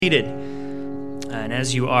Seated. And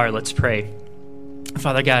as you are, let's pray.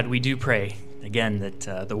 Father God, we do pray, again,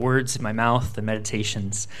 that the words of my mouth, the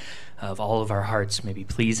meditations of all of our hearts may be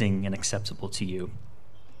pleasing and acceptable to you.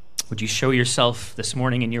 Would you show yourself this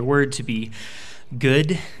morning in your word to be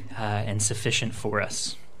good and sufficient for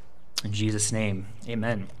us? In Jesus' name,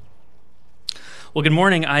 amen. Well, good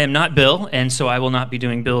morning. I am not Bill, and so I will not be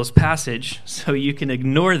doing Bill's passage, so you can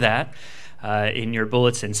ignore that in your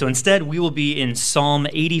bulletin. So instead, we will be in Psalm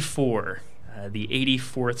 84, the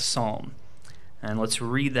 84th Psalm. And let's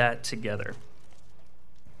read that together.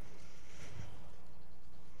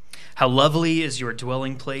 How lovely is your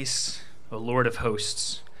dwelling place, O Lord of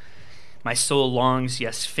hosts. My soul longs,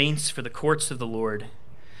 yes, faints for the courts of the Lord.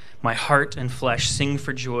 My heart and flesh sing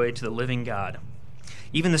for joy to the living God.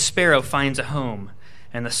 Even the sparrow finds a home,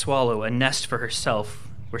 and the swallow a nest for herself,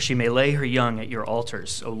 where she may lay her young at your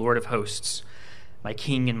altars, O Lord of hosts, my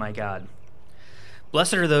King and my God.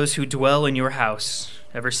 Blessed are those who dwell in your house,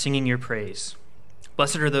 ever singing your praise.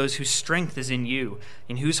 Blessed are those whose strength is in you,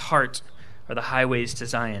 in whose heart are the highways to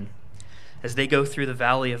Zion. As they go through the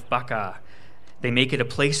valley of Baca, they make it a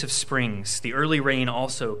place of springs. The early rain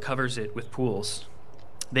also covers it with pools.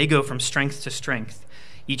 They go from strength to strength.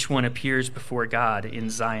 Each one appears before God in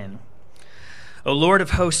Zion. O Lord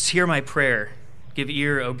of hosts, hear my prayer. Give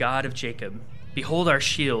ear, O God of Jacob. Behold our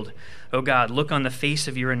shield. O God, look on the face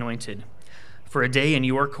of your anointed. For a day in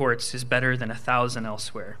your courts is better than 1,000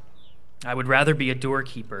 elsewhere. I would rather be a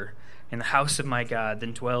doorkeeper in the house of my God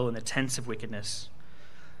than dwell in the tents of wickedness.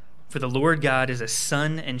 For the Lord God is a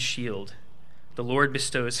sun and shield. The Lord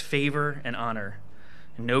bestows favor and honor,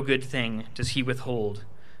 and no good thing does he withhold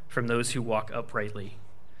from those who walk uprightly.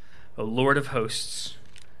 O Lord of hosts,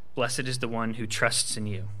 blessed is the one who trusts in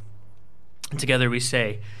you. And together we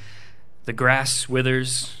say, the grass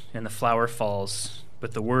withers and the flower falls,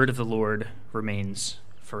 but the word of the Lord remains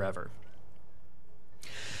forever.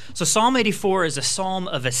 So Psalm 84 is a psalm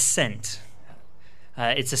of ascent.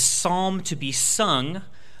 It's a psalm to be sung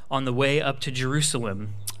on the way up to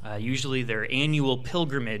Jerusalem, usually their annual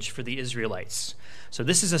pilgrimage for the Israelites. So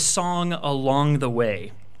this is a song along the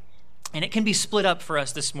way. And it can be split up for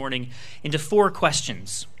us this morning into 4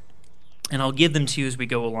 questions. And I'll give them to you as we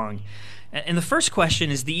go along. And the first question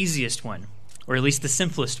is the easiest one, or at least the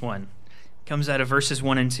simplest one. It comes out of verses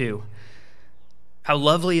 1 and 2. How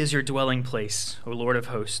lovely is your dwelling place, O Lord of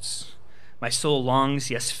hosts. My soul longs,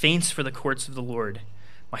 yes, faints for the courts of the Lord.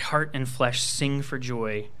 My heart and flesh sing for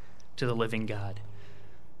joy to the living God.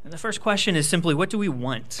 And the first question is simply, what do we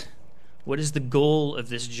want? What is the goal of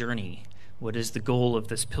this journey? What is the goal of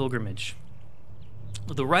this pilgrimage?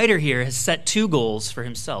 Well, the writer here has set 2 goals for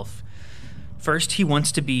himself. First, he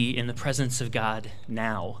wants to be in the presence of God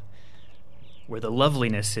now, where the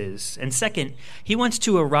loveliness is. And second, he wants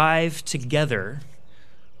to arrive together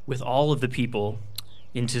with all of the people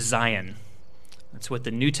into Zion. That's what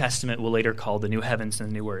the New Testament will later call the new heavens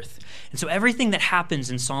and the new earth. And so everything that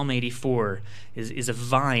happens in Psalm 84 is a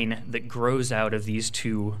vine that grows out of these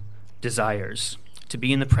 2 desires, to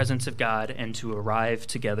be in the presence of God and to arrive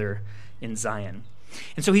together in Zion.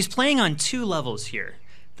 And so he's playing on 2 levels here.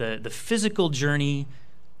 The physical journey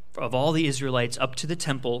of all the Israelites up to the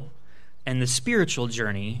temple and the spiritual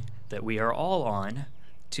journey that we are all on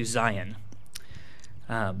to Zion.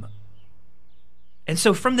 And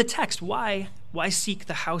so from the text, why seek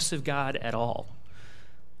the house of God at all?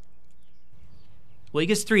 Well, he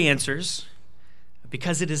gives 3 answers.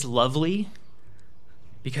 Because it is lovely,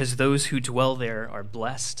 because those who dwell there are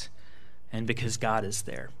blessed, and because God is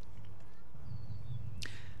there.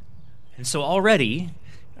 And so already,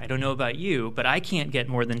 I don't know about you, but I can't get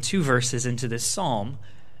more than 2 verses into this psalm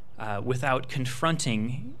without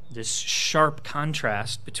confronting this sharp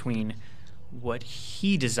contrast between what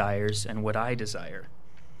he desires and what I desire.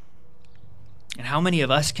 And how many of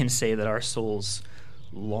us can say that our souls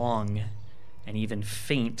long and even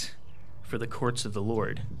faint for the courts of the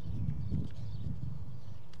Lord?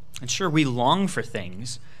 And sure, we long for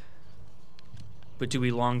things, but do we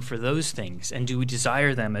long for those things? And do we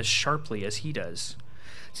desire them as sharply as he does?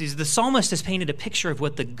 See, the psalmist has painted a picture of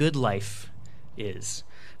what the good life is.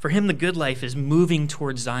 For him, the good life is moving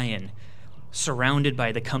towards Zion, surrounded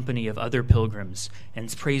by the company of other pilgrims,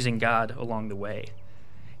 and praising God along the way.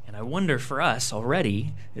 And I wonder for us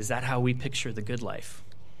already, is that how we picture the good life?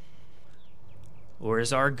 Or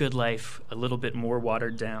is our good life a little bit more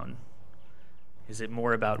watered down? Is it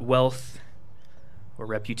more about wealth or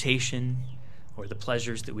reputation or the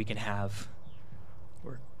pleasures that we can have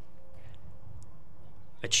or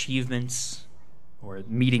achievements or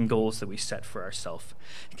meeting goals that we set for ourselves?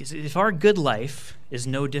 Because if our good life is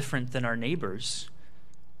no different than our neighbor's,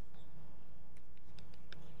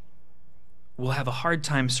 we'll have a hard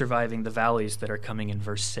time surviving the valleys that are coming in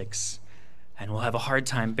verse 6, and we'll have a hard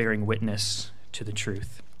time bearing witness to the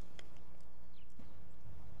truth.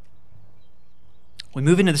 We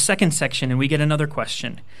move into the second section, and we get another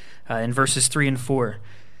question in verses 3 and 4.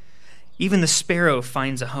 Even the sparrow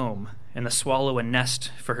finds a home, and the swallow a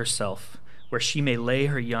nest for herself, where she may lay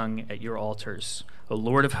her young at your altars, O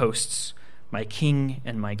Lord of hosts, my King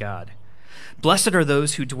and my God. Blessed are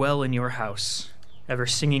those who dwell in your house, ever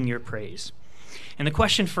singing your praise. And the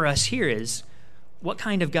question for us here is, what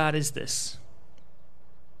kind of God is this?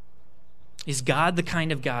 Is God the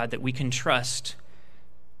kind of God that we can trust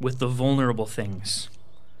with the vulnerable things?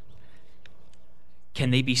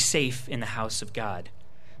 Can they be safe in the house of God?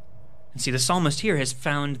 And see, the psalmist here has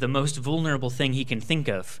found the most vulnerable thing he can think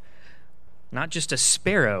of. Not just a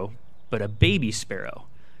sparrow, but a baby sparrow.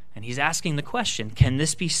 And he's asking the question, can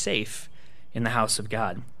this be safe in the house of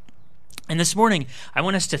God? And this morning, I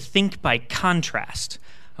want us to think by contrast.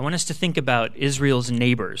 I want us to think about Israel's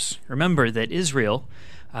neighbors. Remember that Israel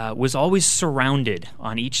was always surrounded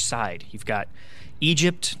on each side. You've got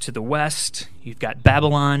Egypt to the west, you've got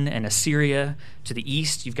Babylon and Assyria to the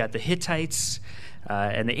east, you've got the Hittites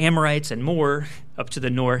and the Amorites and more up to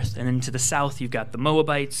the north, and then to the south you've got the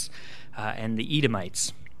Moabites and the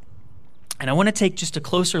Edomites. And I want to take just a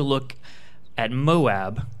closer look at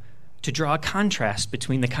Moab to draw a contrast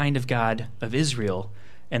between the kind of God of Israel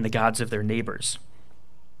and the gods of their neighbors.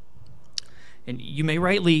 And you may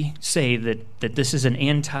rightly say that this is an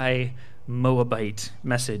anti-Moabite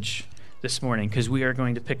message this morning, because we are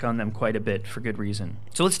going to pick on them quite a bit for good reason.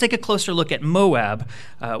 So let's take a closer look at Moab,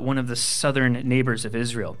 one of the southern neighbors of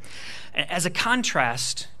Israel. As a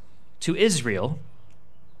contrast to Israel,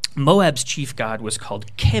 Moab's chief god was called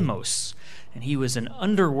Chemos, and he was an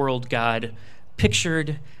underworld god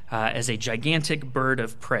pictured as a gigantic bird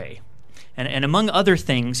of prey. And among other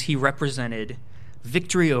things, he represented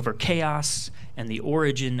victory over chaos and the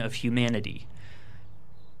origin of humanity.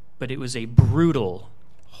 But it was a brutal,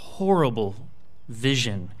 horrible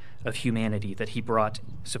vision of humanity that he brought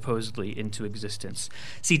supposedly into existence.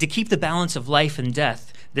 See, to keep the balance of life and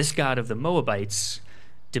death, this god of the Moabites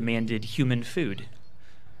demanded human food.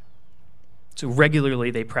 So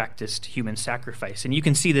regularly they practiced human sacrifice. And you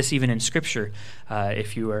can see this even in Scripture.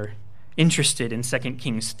 If you are interested in 2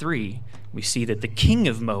 Kings 3, we see that the king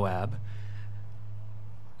of Moab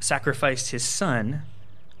sacrificed his son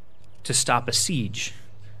to stop a siege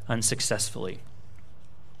unsuccessfully.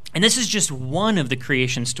 And this is just one of the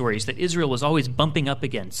creation stories that Israel was always bumping up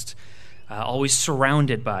against, always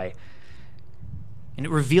surrounded by. And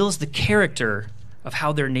it reveals the character of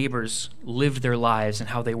how their neighbors lived their lives and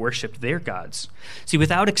how they worshiped their gods. See,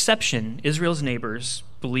 without exception, Israel's neighbors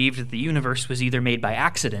believed that the universe was either made by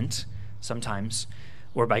accident, sometimes,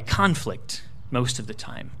 or by conflict, most of the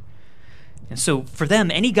time. And so for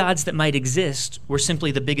them, any gods that might exist were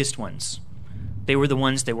simply the biggest ones. They were the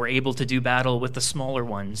ones that were able to do battle with the smaller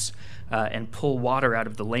ones and pull water out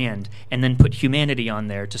of the land and then put humanity on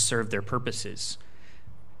there to serve their purposes.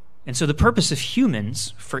 And so the purpose of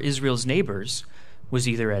humans for Israel's neighbors was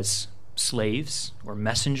either as slaves or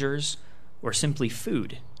messengers or simply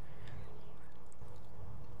food.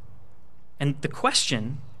 And the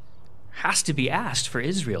question has to be asked for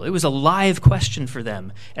Israel. It was a live question for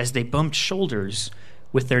them as they bumped shoulders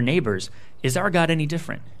with their neighbors. Is our God any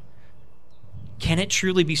different? Can it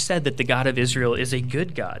truly be said that the God of Israel is a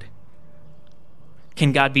good God?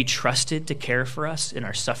 Can God be trusted to care for us in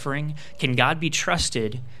our suffering? Can God be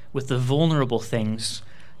trusted with the vulnerable things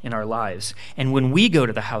in our lives? And when we go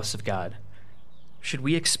to the house of God, should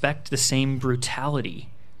we expect the same brutality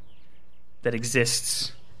that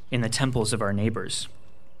exists in the temples of our neighbors?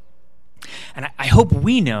 And I hope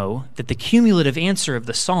we know that the cumulative answer of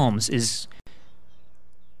the Psalms is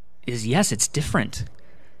yes, it's different.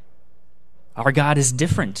 Our God is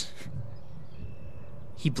different.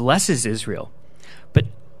 He blesses Israel. But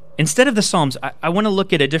instead of the Psalms, I want to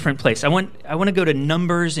look at a different place. I want to go to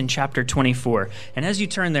Numbers in chapter 24. And as you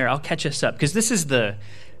turn there, I'll catch us up, because this is the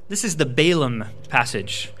Balaam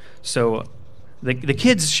passage. So the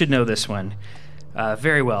kids should know this one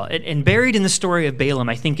very well. And buried in the story of Balaam,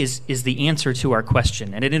 I think, is the answer to our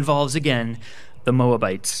question. And it involves, again, the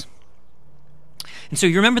Moabites. And so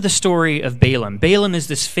you remember the story of Balaam. Balaam is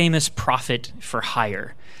this famous prophet for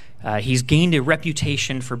hire. He's gained a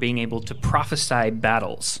reputation for being able to prophesy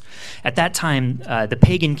battles. At that time, the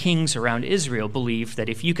pagan kings around Israel believed that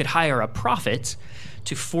if you could hire a prophet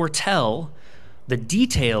to foretell the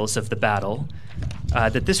details of the battle,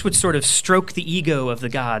 that this would sort of stroke the ego of the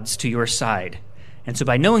gods to your side. And so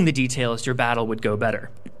by knowing the details, your battle would go better.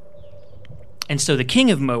 And so the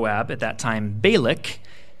king of Moab at that time, Balak,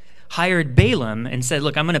 hired Balaam and said,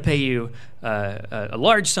 look, I'm going to pay you a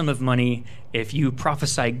large sum of money if you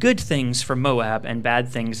prophesy good things for Moab and bad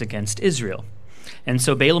things against Israel. And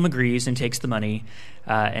so Balaam agrees and takes the money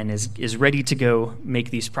and is ready to go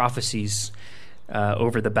make these prophecies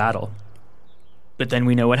over the battle. But then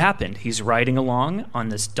we know what happened. He's riding along on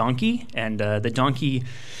this donkey, and the donkey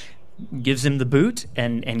gives him the boot,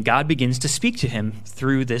 and God begins to speak to him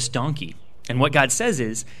through this donkey. And what God says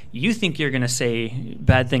is, you think you're going to say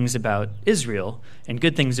bad things about Israel and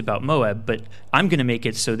good things about Moab, but I'm going to make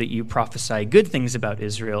it so that you prophesy good things about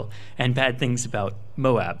Israel and bad things about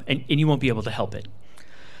Moab, and you won't be able to help it.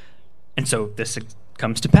 And so this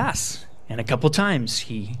comes to pass. And a couple times,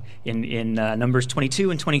 in Numbers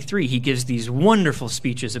 22 and 23, he gives these wonderful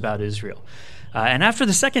speeches about Israel. And after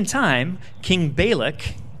the second time, King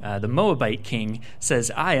Balak, the Moabite king,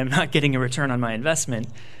 says, I am not getting a return on my investment.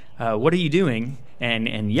 What are you doing?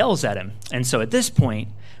 And yells at him. And so at this point,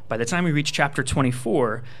 by the time we reach chapter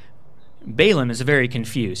 24, Balaam is very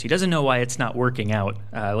confused. He doesn't know why it's not working out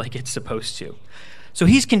like it's supposed to. So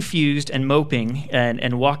he's confused and moping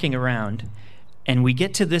and walking around. And we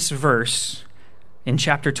get to this verse in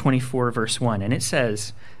chapter 24, verse 1. And it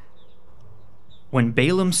says, when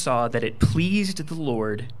Balaam saw that it pleased the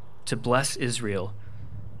Lord to bless Israel,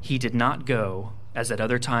 he did not go, as at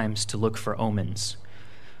other times, to look for omens.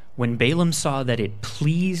 When Balaam saw that it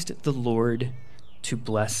pleased the Lord to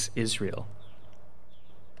bless Israel.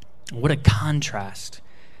 What a contrast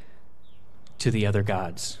to the other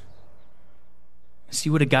gods. See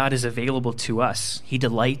what a God is available to us. He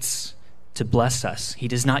delights to bless us. He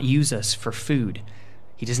does not use us for food.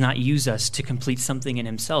 He does not use us to complete something in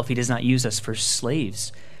himself. He does not use us for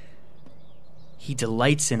slaves. He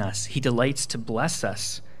delights in us. He delights to bless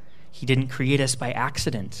us. He didn't create us by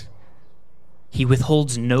accident. He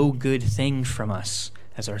withholds no good thing from us,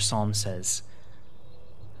 as our psalm says.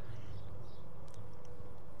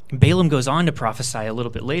 Balaam goes on to prophesy a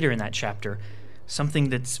little bit later in that chapter, something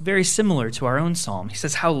that's very similar to our own psalm. He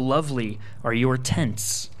says, how lovely are your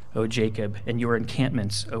tents, O Jacob, and your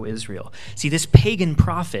encampments, O Israel. See, this pagan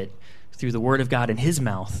prophet, through the word of God in his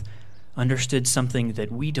mouth, understood something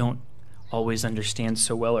that we don't always understand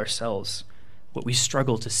so well ourselves, what we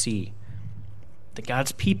struggle to see. That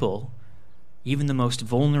God's people, even the most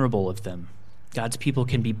vulnerable of them, God's people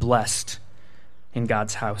can be blessed in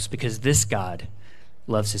God's house because this God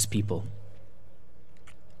loves his people.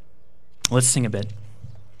 Let's sing a bit.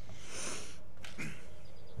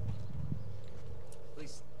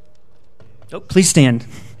 Please stand.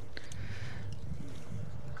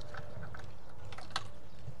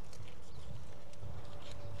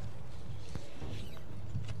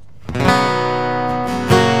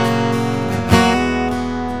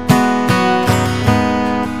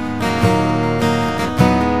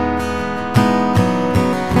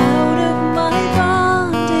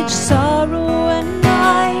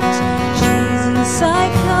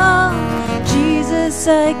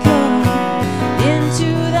 I come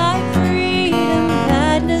into thy freedom,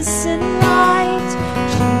 gladness and light.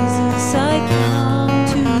 Jesus, I come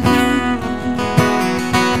to thee.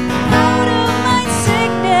 Out of my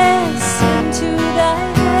sickness into thy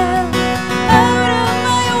health, out of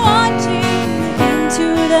my wanting into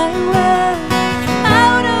thy wealth,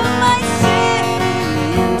 out of my sin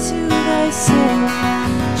into thyself.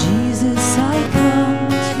 Jesus, I come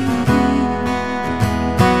to thee.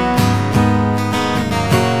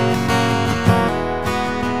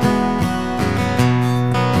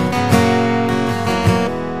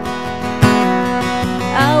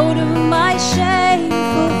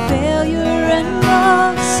 Shameful failure and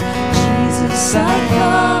loss, Jesus, I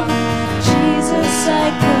come, Jesus, I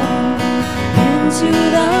come into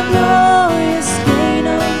the glorious gain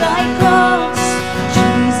of thy cross.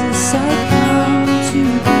 Jesus, I come to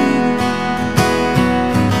thee.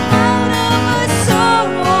 Out of my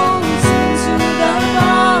sorrows into the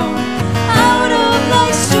calm, out of thy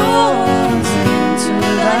storms into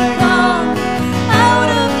thy calm, out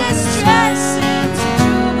of distress into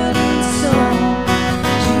jubilant song.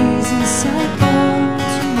 Jesus, I come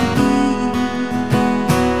to thee.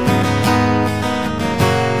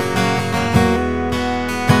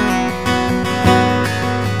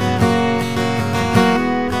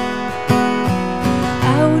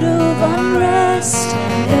 Out of unrest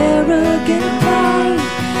and arrogant pride,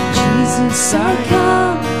 Jesus, I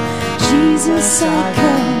come, Jesus, I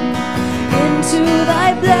come into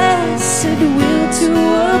thy blessed will to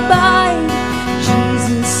abide.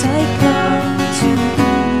 Jesus, I come to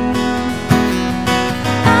thee.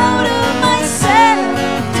 Out of myself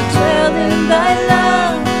to dwell in thy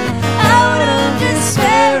love, out of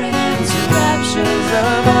despair into raptures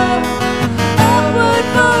above, upward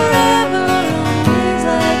forever.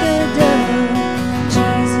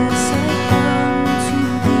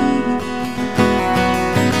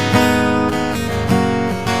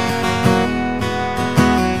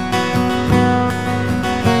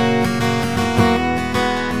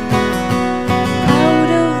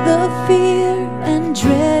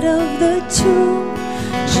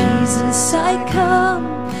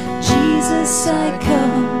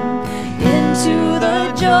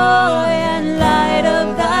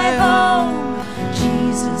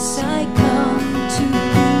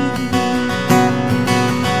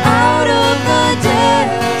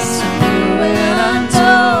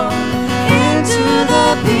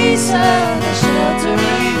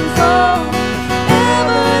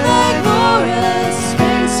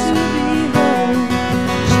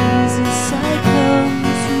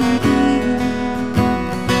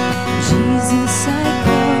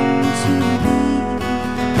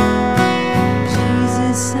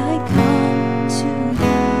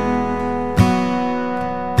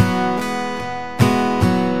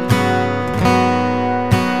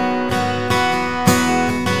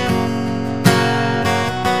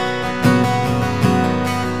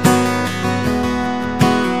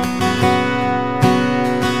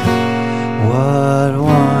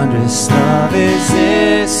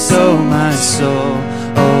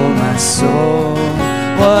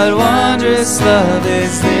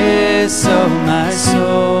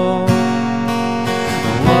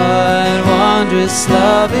 Wondrous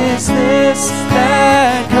love is this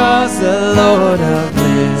that caused the Lord of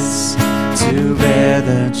bliss to bear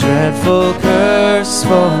the dreadful curse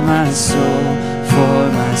for my soul, for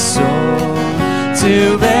my soul.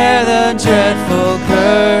 To bear the dreadful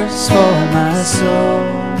curse for my soul.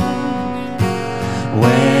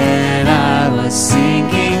 When I was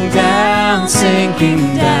sinking down,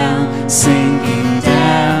 sinking down, sinking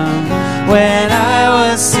down. When I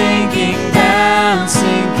was sinking down,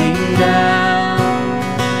 sinking down.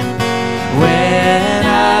 When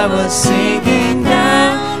I was sinking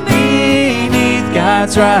down beneath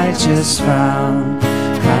God's righteous frown,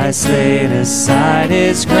 Christ laid aside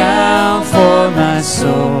his crown for my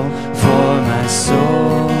soul, for my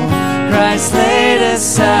soul. Christ laid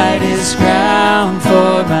aside his crown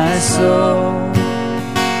for my soul.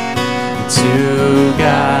 To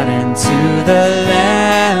God and to the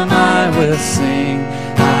Lamb I will sing,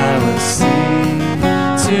 I will sing.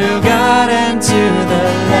 To God and to the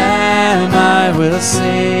Lamb I will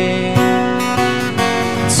sing.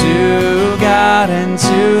 To God and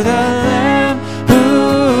to the Lamb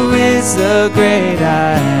who is the great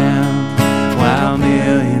I am. While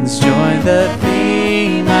millions join the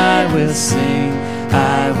theme, I will sing,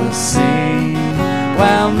 I will sing.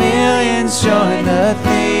 While millions join the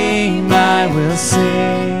theme, I will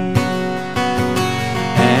sing.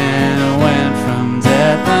 And when from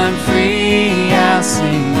death I'm free, I'll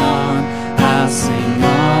sing on, I'll sing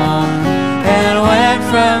on. And when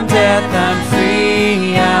from death I'm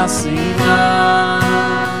free, I'll sing on.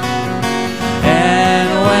 And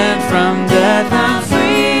when from death I'm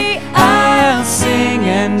free, I'll sing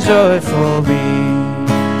and joyful be.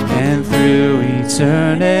 And through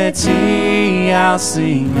eternity I'll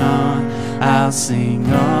sing on, I'll sing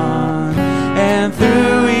on. And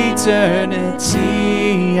through eternity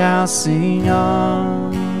I'll sing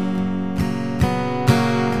on.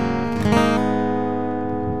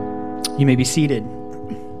 You may be seated.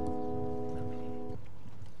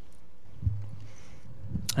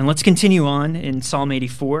 And let's continue on in Psalm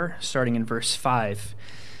 84, starting in verse 5.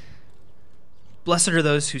 Blessed are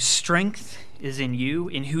those whose strength is in you,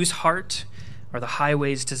 in whose heart are the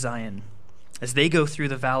highways to Zion. As they go through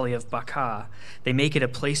the valley of Baca, they make it a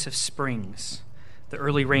place of springs. The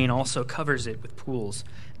early rain also covers it with pools.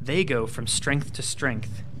 They go from strength to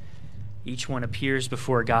strength. Each one appears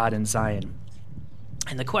before God in Zion.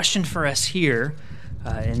 And the question for us here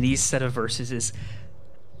in these set of verses is,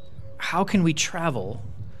 how can we travel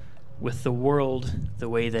with the world the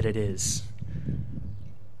way that it is?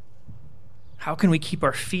 How can we keep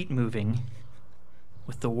our feet moving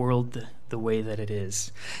with the world the way that it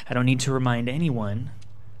is? I don't need to remind anyone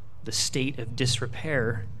the state of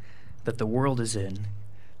disrepair that the world is in.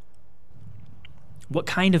 What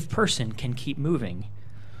kind of person can keep moving?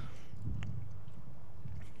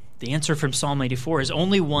 The answer from Psalm 84 is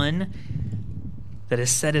only one that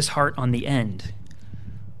has set his heart on the end,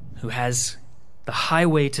 who has the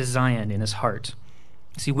highway to Zion in his heart.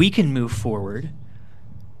 See, we can move forward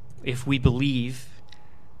if we believe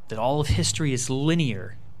that all of history is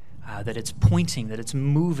linear, that it's pointing, that it's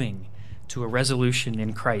moving to a resolution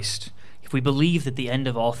in Christ. If we believe that the end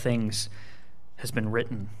of all things has been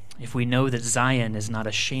written, if we know that Zion is not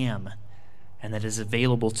a sham and that is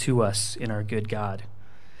available to us in our good God.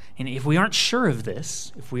 And if we aren't sure of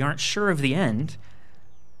this, if we aren't sure of the end,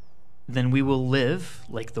 then we will live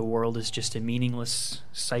like the world is just a meaningless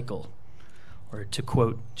cycle. Or to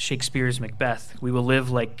quote Shakespeare's Macbeth, we will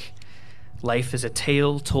live like life is a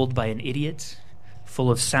tale told by an idiot,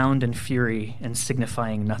 full of sound and fury and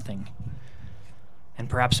signifying nothing. And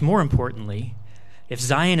perhaps more importantly, if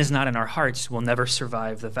Zion is not in our hearts, we'll never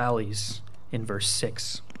survive the valleys in verse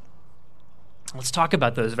 6. Let's talk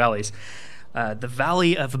about those valleys. The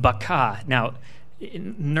Valley of Baca. Now,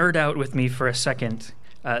 nerd out with me for a second.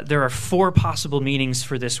 There are 4 possible meanings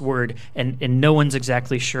for this word, and no one's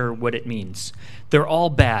exactly sure what it means. They're all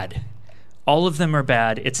bad. All of them are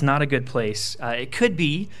bad. It's not a good place. It could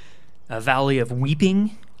be a valley of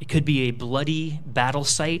weeping. It could be a bloody battle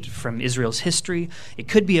site from Israel's history. It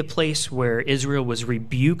could be a place where Israel was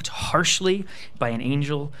rebuked harshly by an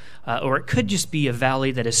angel. Or it could just be a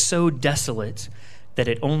valley that is so desolate that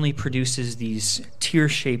it only produces these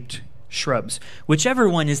tear-shaped shrubs. Whichever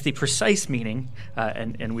one is the precise meaning,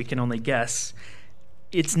 and we can only guess,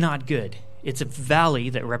 it's not good. It's a valley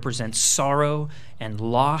that represents sorrow and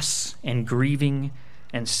loss and grieving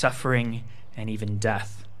and suffering and even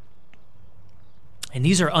death. And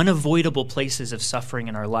these are unavoidable places of suffering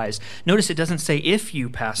in our lives. Notice it doesn't say if you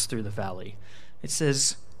pass through the valley. It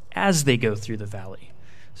says as they go through the valley.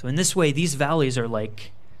 So in this way, these valleys are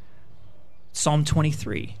like Psalm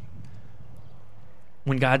 23.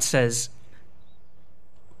 When God says,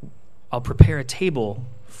 I'll prepare a table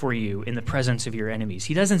for you in the presence of your enemies.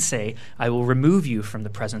 He doesn't say, I will remove you from the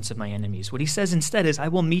presence of my enemies. What he says instead is, I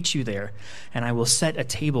will meet you there, and I will set a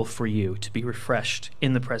table for you to be refreshed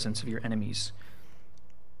in the presence of your enemies.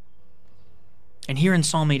 And here in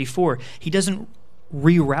Psalm 84, he doesn't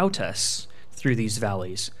reroute us through these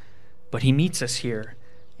valleys, but he meets us here,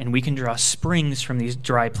 and we can draw springs from these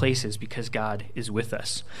dry places because God is with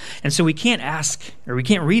us. And so we can't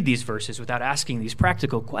read these verses without asking these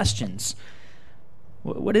practical questions.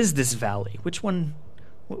 What is this valley?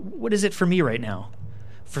 What is it for me right now?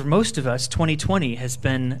 For most of us, 2020 has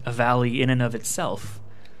been a valley in and of itself.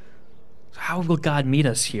 How will God meet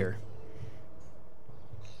us here?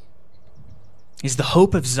 Is the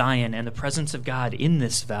hope of Zion and the presence of God in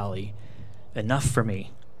this valley enough for me?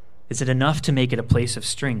 Is it enough to make it a place of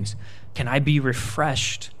strings? Can I be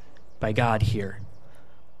refreshed by God here?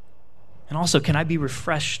 And also, can I be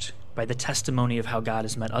refreshed by the testimony of how God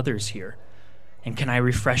has met others here? And can I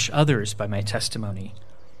refresh others by my testimony?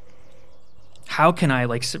 How can I,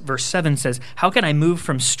 like verse 7 says, how can I move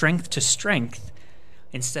from strength to strength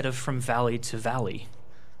instead of from valley to valley?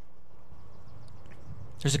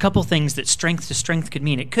 There's a couple things that strength to strength could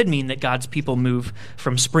mean. It could mean that God's people move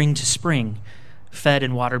from spring to spring, fed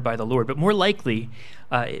and watered by the Lord. But more likely,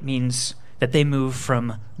 it means that they move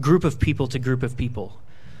from group of people to group of people,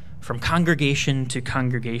 from congregation to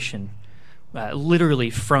congregation, literally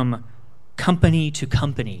from company to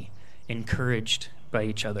company, encouraged by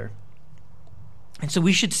each other. And so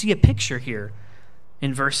we should see a picture here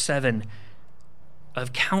in verse 7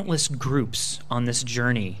 of countless groups on this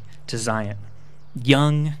journey to Zion.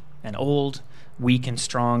 Young and old, weak and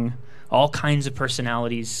strong, all kinds of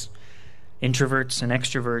personalities, introverts and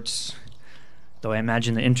extroverts, though I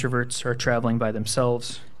imagine the introverts are traveling by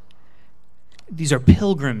themselves. These are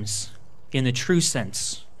pilgrims in the true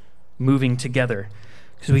sense, moving together,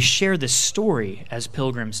 because we share this story as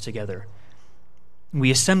pilgrims together.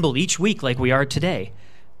 We assemble each week like we are today.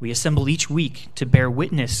 We assemble each week to bear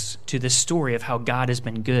witness to this story of how God has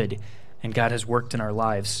been good and God has worked in our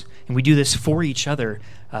lives. And we do this for each other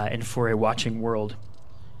and for a watching world.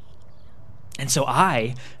 And so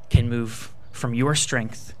I can move from your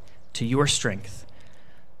strength to your strength,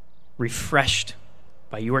 refreshed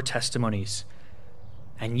by your testimonies.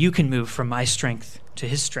 And you can move from my strength to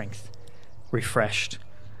his strength, refreshed.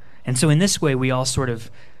 And so in this way, we all sort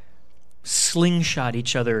of slingshot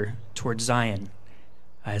each other towards Zion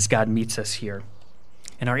as God meets us here.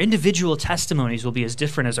 And our individual testimonies will be as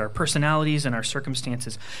different as our personalities and our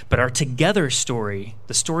circumstances, but our together story,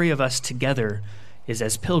 the story of us together, is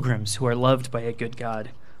as pilgrims who are loved by a good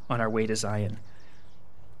God on our way to Zion.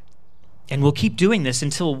 And we'll keep doing this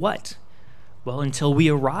until what? Well, until we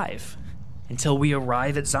arrive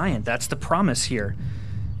at Zion. That's the promise here.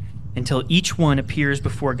 Until each one appears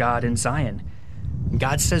before God in Zion. And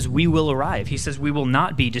God says we will arrive. He says we will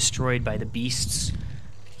not be destroyed by the beasts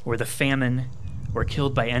or the famine or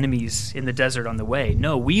killed by enemies in the desert on the way.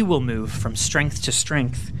 No, we will move from strength to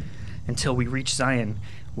strength until we reach Zion,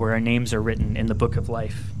 where our names are written in the book of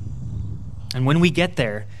life. And when we get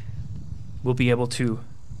there, we'll be able to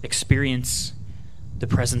experience the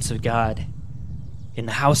presence of God in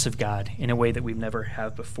the house of God in a way that we've never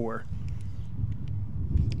have before.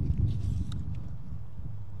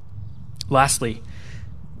 Lastly,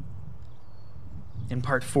 in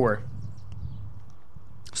part 4,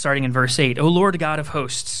 starting in verse 8, O Lord God of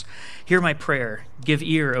hosts, hear my prayer. Give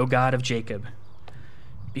ear, O God of Jacob.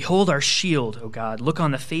 Behold our shield, O God. Look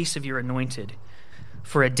on the face of your anointed.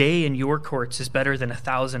 For a day in your courts is better than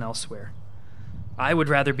 1,000 elsewhere. I would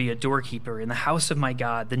rather be a doorkeeper in the house of my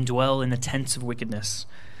God than dwell in the tents of wickedness.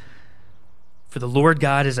 For the Lord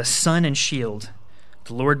God is a sun and shield.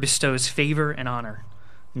 The Lord bestows favor and honor.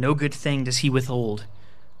 No good thing does he withhold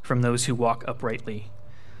from those who walk uprightly.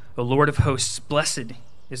 O Lord of hosts, blessed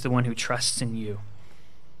is the one who trusts in you.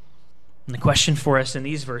 And the question for us in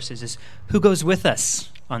these verses is, who goes with us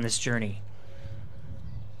on this journey?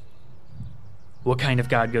 What kind of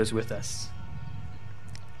God goes with us?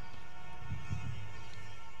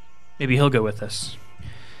 Maybe he'll go with us.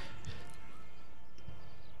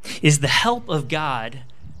 Is the help of God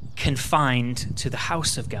confined to the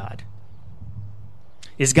house of God?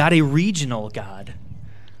 Is God a regional God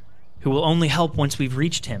who will only help once we've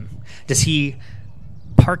reached him? Does he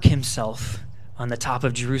park himself on the top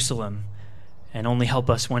of Jerusalem and only help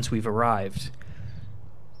us once we've arrived?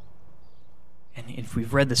 And if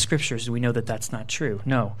we've read the scriptures, we know that that's not true.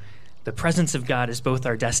 No, the presence of God is both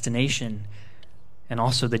our destination and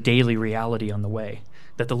also the daily reality on the way,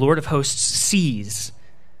 that the Lord of hosts sees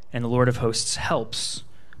and the Lord of hosts helps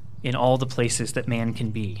in all the places that man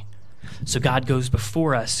can be. So God goes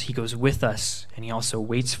before us, he goes with us, and he also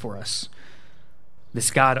waits for us.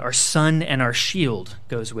 This God, our sun and our shield,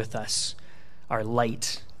 goes with us, our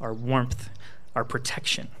light, our warmth, our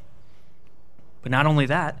protection. But not only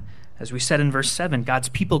that, as we said in verse 7, God's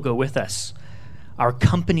people go with us. Our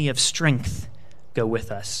company of strength go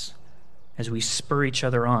with us as we spur each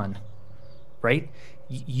other on, right?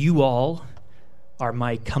 You all are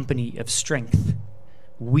my company of strength.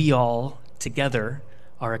 We all together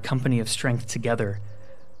are a company of strength together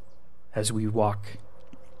as we walk.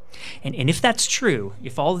 And if that's true,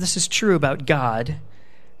 if all of this is true about God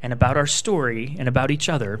and about our story and about each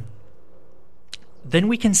other, then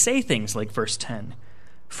we can say things like verse 10.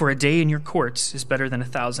 For a day in your courts is better than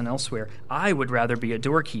 1,000 elsewhere. I would rather be a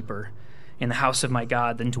doorkeeper in the house of my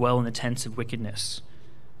God than dwell in the tents of wickedness.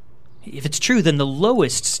 If it's true, then the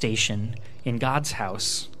lowest station in God's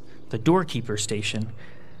house, the doorkeeper station,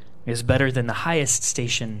 is better than the highest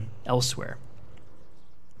station elsewhere.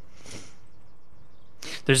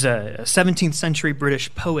 There's a 17th century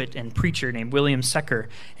British poet and preacher named William Secker,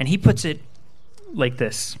 and he puts it like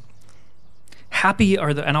this. Happy are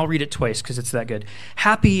and I'll read it twice because it's that good.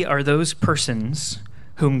 Happy are those persons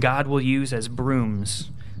whom God will use as brooms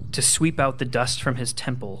to sweep out the dust from his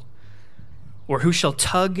temple, or who shall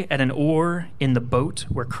tug at an oar in the boat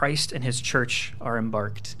where Christ and his church are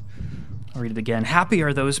embarked. I'll read it again. Happy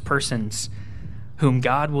are those persons whom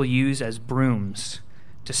God will use as brooms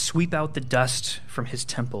to sweep out the dust from his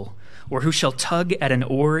temple, or who shall tug at an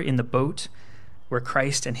oar in the boat where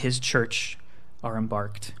Christ and his church are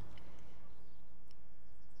embarked.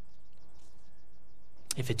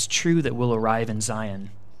 If it's true that we'll arrive in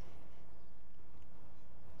Zion,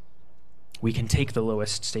 we can take the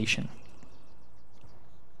lowest station.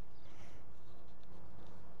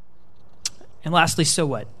 And lastly, so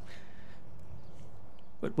what?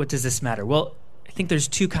 What does this matter? Well, I think there's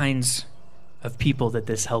two kinds of people that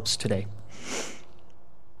this helps today.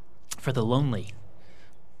 For the lonely,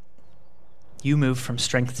 you move from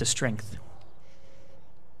strength to strength.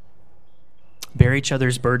 Bear each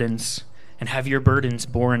other's burdens and have your burdens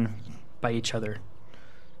borne by each other.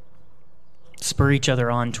 Spur each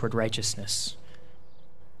other on toward righteousness.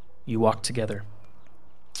 You walk together.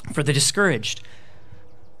 For the discouraged,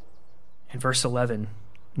 in verse 11,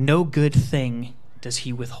 no good thing does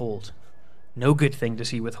he withhold. No good thing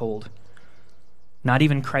does he withhold. Not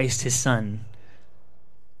even Christ, his son,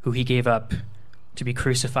 who he gave up to be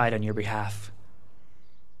crucified on your behalf.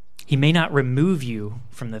 He may not remove you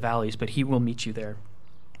from the valleys, but he will meet you there.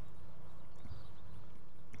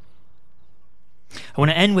 I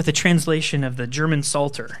want to end with a translation of the German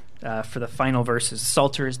Psalter for the final verses.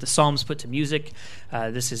 Psalter is the Psalms put to music.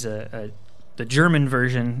 This is the German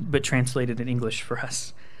version, but translated in English for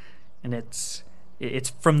us. And it's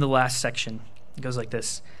from the last section. It goes like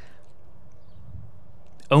this.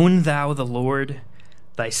 Own thou the Lord,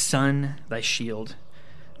 thy Son, thy shield.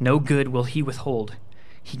 No good will he withhold.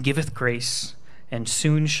 He giveth grace, and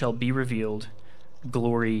soon shall be revealed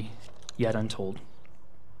glory yet untold.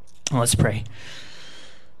 Let's pray.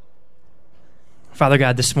 Father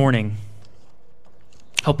God, this morning,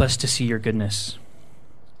 help us to see your goodness.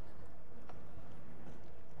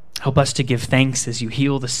 Help us to give thanks as you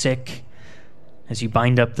heal the sick, as you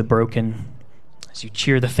bind up the broken, as you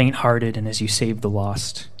cheer the faint-hearted, and as you save the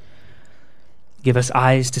lost. Give us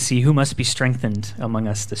eyes to see who must be strengthened among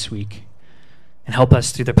us this week, and help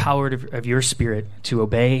us through the power of your Spirit to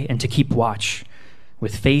obey and to keep watch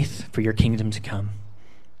with faith for your kingdom to come.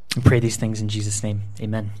 We pray these things in Jesus' name.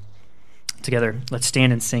 Amen. Together, let's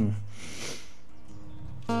stand and sing.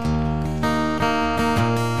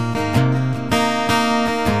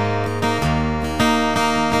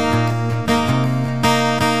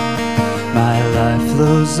 My life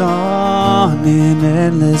flows on in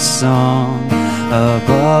endless song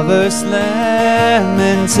above earth's lamentation.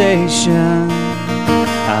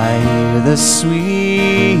 I hear the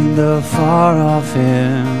sweet, the far-off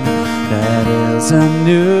hymn that is a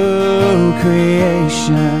new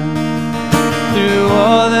creation. Through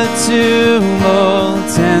all the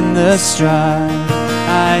tumult and the strife,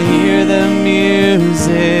 I hear the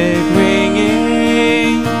music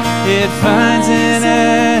ringing. It finds an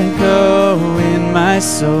echo in my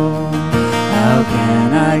soul. How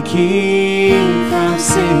can I keep from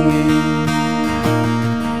singing?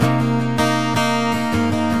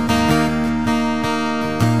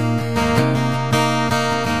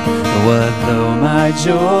 What though my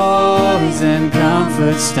joys and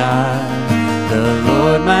comforts die? The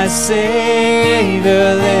Lord my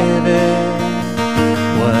Savior liveth.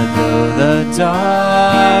 What though the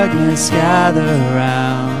darkness gather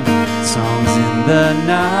round? Songs in the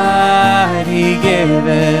night Almighty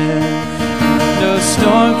given. No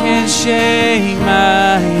storm can shake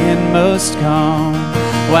my inmost calm,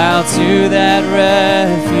 while to that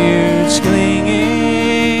refuge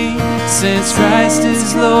clinging. Since Christ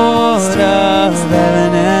is Lord of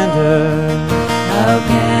heaven and earth, how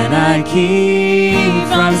can I keep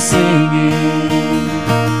from singing?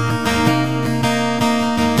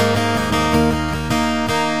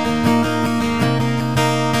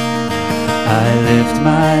 I lift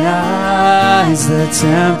my eyes, the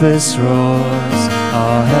tempest roars,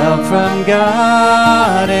 all help from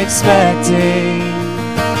God expecting,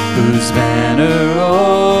 whose banner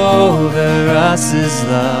over us is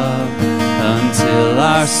love, until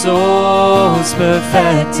our souls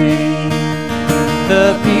perfecting.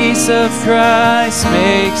 The peace of Christ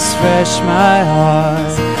makes fresh my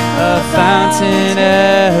heart, a fountain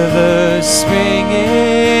ever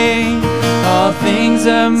springing. All things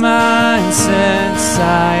are mine since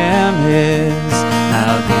I am His.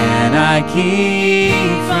 How can I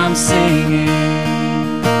keep from singing?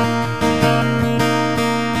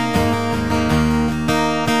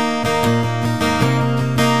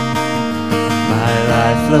 My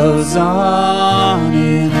life flows on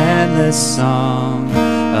in endless song,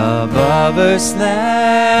 above earth's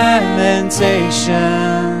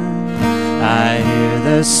lamentation. I hear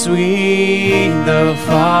the sweet, though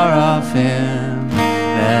far off hymn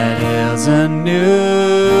that hails a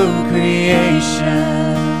new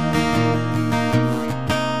creation.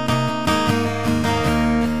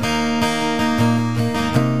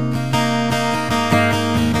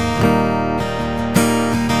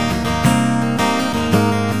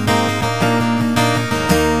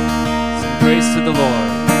 Sing praise to the Lord.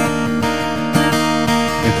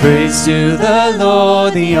 Praise to the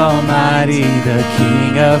Lord, the Almighty, the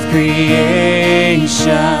King of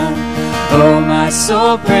creation. Oh, my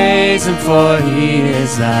soul, praise Him, for He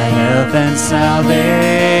is thy help and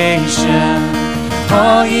salvation.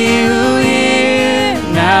 All ye who hear,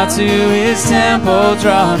 now to His temple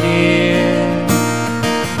draw near.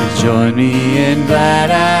 Join me in glad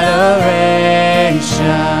adoration.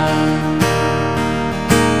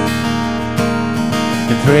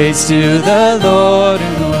 Praise to the Lord,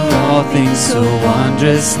 who all things so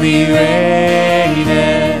wondrously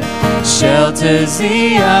reigneth, shelters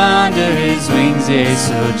thee under His wings, yea,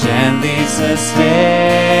 so gently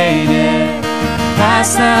sustaineth.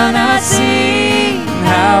 Hast thou not seen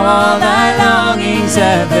how all thy longings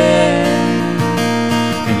have been,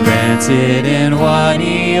 and granted in what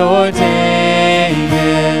He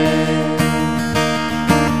ordaineth?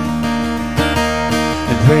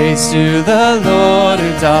 Praise to the Lord,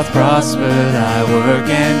 who doth prosper thy work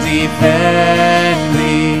and defend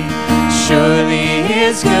thee. Surely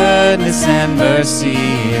His goodness and mercy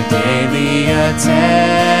daily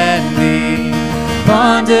attend thee.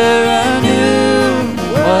 Ponder anew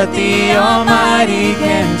what the Almighty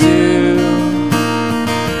can do,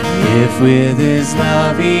 if with His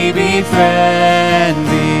love He befriend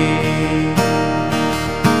thee.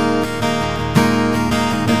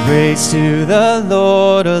 Praise to the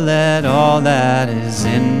Lord, oh, let all that is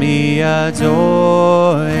in me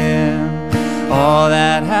adore Him. All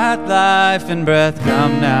that hath life and breath,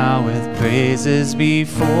 come now with praises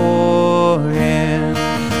before Him.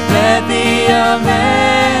 Let the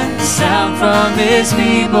amen sound from His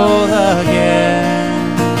people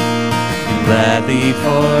again, and gladly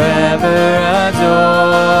forever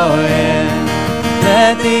adore Him.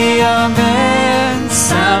 Let the amen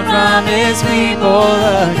sound from His people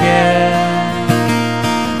again,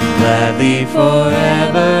 gladly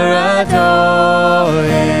forever adore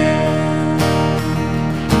Him.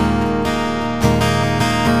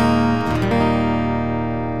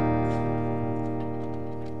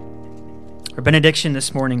 Our benediction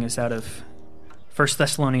this morning is out of 1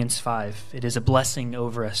 Thessalonians 5. It is a blessing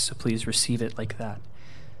over us, so please receive it like that.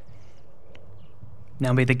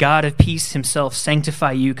 Now may the God of peace Himself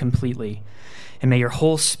sanctify you completely, and may your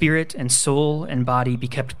whole spirit and soul and body be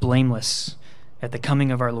kept blameless at the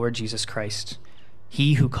coming of our Lord Jesus Christ.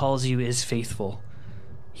 He who calls you is faithful.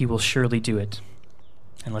 He will surely do it.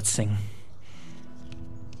 And let's sing.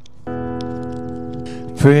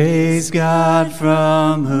 Praise God,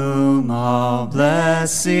 from whom all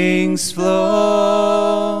blessings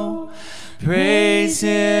flow. Praise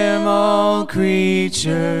Him, all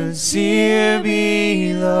creatures here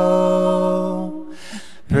below.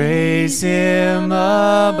 Praise Him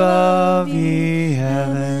above, ye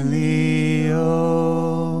heavenly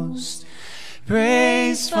host.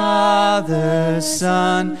 Praise Father,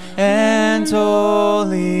 Son, and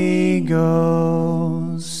Holy Ghost.